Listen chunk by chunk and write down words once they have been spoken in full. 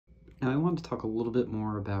Now, I want to talk a little bit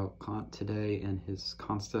more about Kant today and his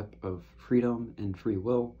concept of freedom and free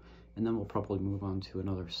will, and then we'll probably move on to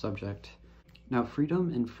another subject. Now,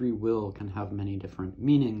 freedom and free will can have many different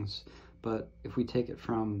meanings, but if we take it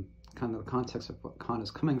from kind of the context of what Kant is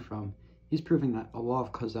coming from, he's proving that a law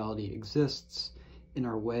of causality exists in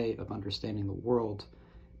our way of understanding the world,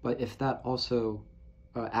 but if that also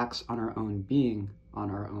acts on our own being, on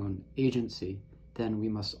our own agency, then we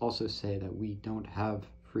must also say that we don't have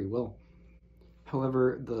free will.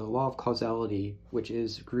 However, the law of causality, which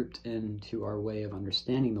is grouped into our way of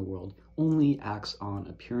understanding the world, only acts on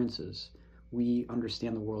appearances. We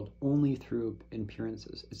understand the world only through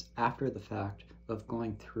appearances. It's after the fact of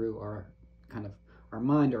going through our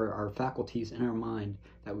mind or our faculties in our mind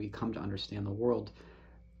that we come to understand the world.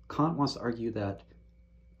 Kant wants to argue that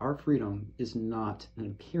our freedom is not an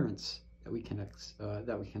appearance that we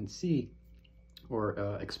can see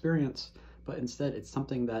or experience, but instead it's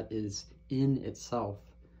something that is in itself.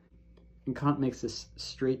 And Kant makes this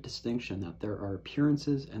straight distinction that there are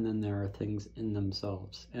appearances and then there are things in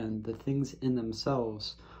themselves. And the things in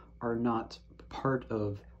themselves are not part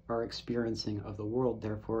of our experiencing of the world,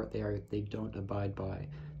 therefore they don't abide by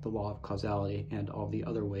the law of causality and all the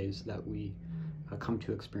other ways that we come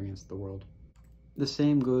to experience the world. The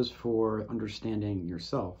same goes for understanding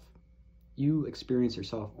yourself. You experience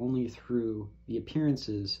yourself only through the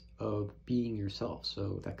appearances of being yourself.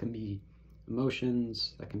 So that can be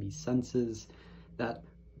emotions, that can be senses, that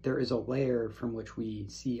there is a layer from which we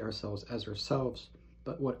see ourselves as ourselves.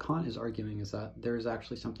 But what Kant is arguing is that there is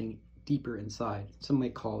actually something deeper inside. Some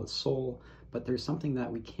might call it soul, but there's something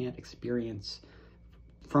that we can't experience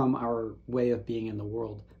from our way of being in the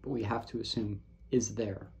world, but we have to assume is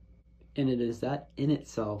there. And it is that in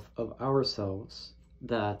itself of ourselves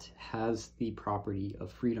that has the property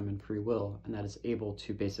of freedom and free will, and that is able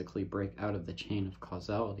to basically break out of the chain of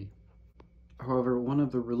causality. However, one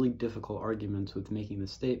of the really difficult arguments with making the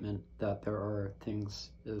statement that there are things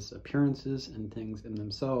as appearances and things in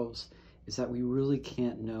themselves is that we really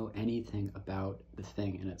can't know anything about the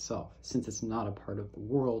thing in itself. Since it's not a part of the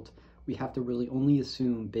world, we have to really only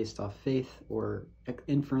assume based off faith or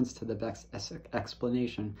inference to the best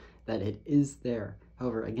explanation that it is there.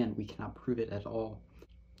 However, again, we cannot prove it at all.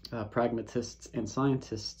 Pragmatists and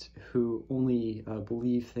scientists who only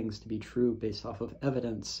believe things to be true based off of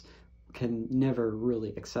evidence can never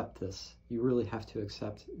really accept this. You really have to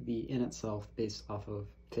accept the in itself based off of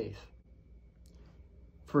faith.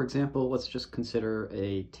 For example, let's just consider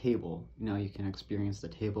a table. Now you can experience the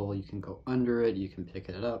table, you can go under it, you can pick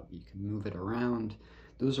it up, you can move it around.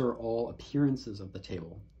 Those are all appearances of the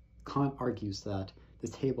table. Kant argues that the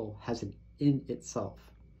table has an in itself,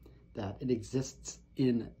 that it exists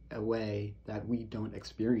in a way that we don't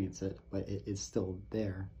experience it, but it is still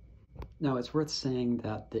there. Now, it's worth saying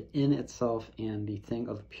that the in itself and the thing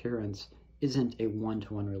of appearance isn't a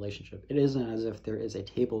one-to-one relationship. It isn't as if there is a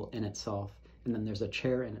table in itself, and then there's a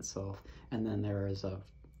chair in itself, and then there is a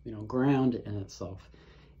ground in itself.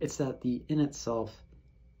 It's that the in itself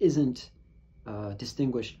isn't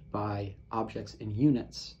distinguished by objects in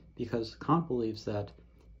units, because Kant believes that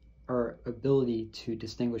our ability to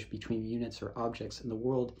distinguish between units or objects in the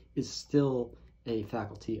world is still a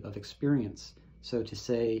faculty of experience. So to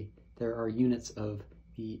say there are units of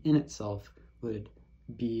the in itself would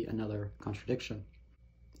be another contradiction.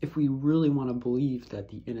 If we really want to believe that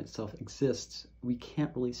the in itself exists, we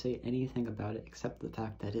can't really say anything about it except the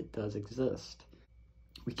fact that it does exist.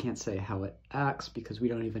 We can't say how it acts because we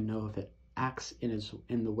don't even know if it acts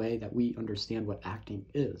in the way that we understand what acting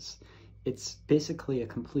is. It's basically a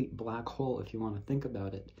complete black hole if you want to think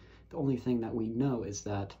about it. The only thing that we know is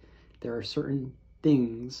that there are certain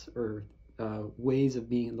things or ways of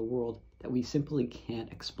being in the world that we simply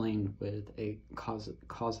can't explain with a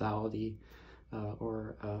causality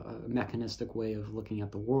or a mechanistic way of looking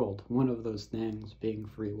at the world, one of those things being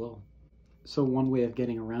free will. So one way of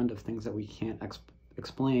getting around of things that we can't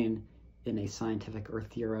explain in a scientific or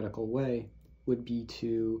theoretical way would be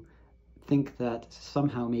to think that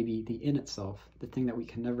somehow maybe the in itself, the thing that we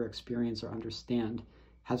can never experience or understand,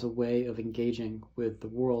 has a way of engaging with the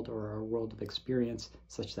world or our world of experience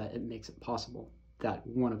such that it makes it possible, that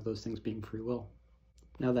one of those things being free will.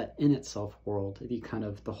 Now that in itself world,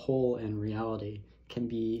 the whole in reality, can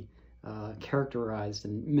be characterized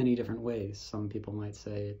in many different ways. Some people might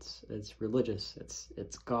say it's religious,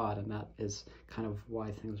 it's God, and that is kind of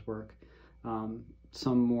why things work.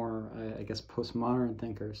 Some more, I guess, postmodern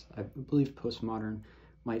thinkers, I believe postmodern,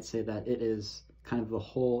 might say that it is kind of the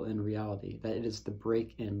whole in reality, that it is the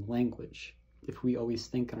break in language. If we always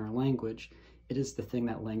think in our language, it is the thing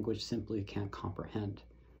that language simply can't comprehend.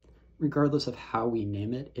 regardless of how we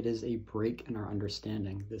name it, it is a break in our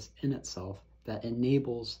understanding, this in itself, that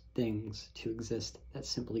enables things to exist that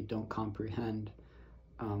simply don't comprehend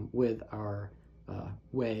with our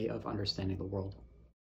way of understanding the world.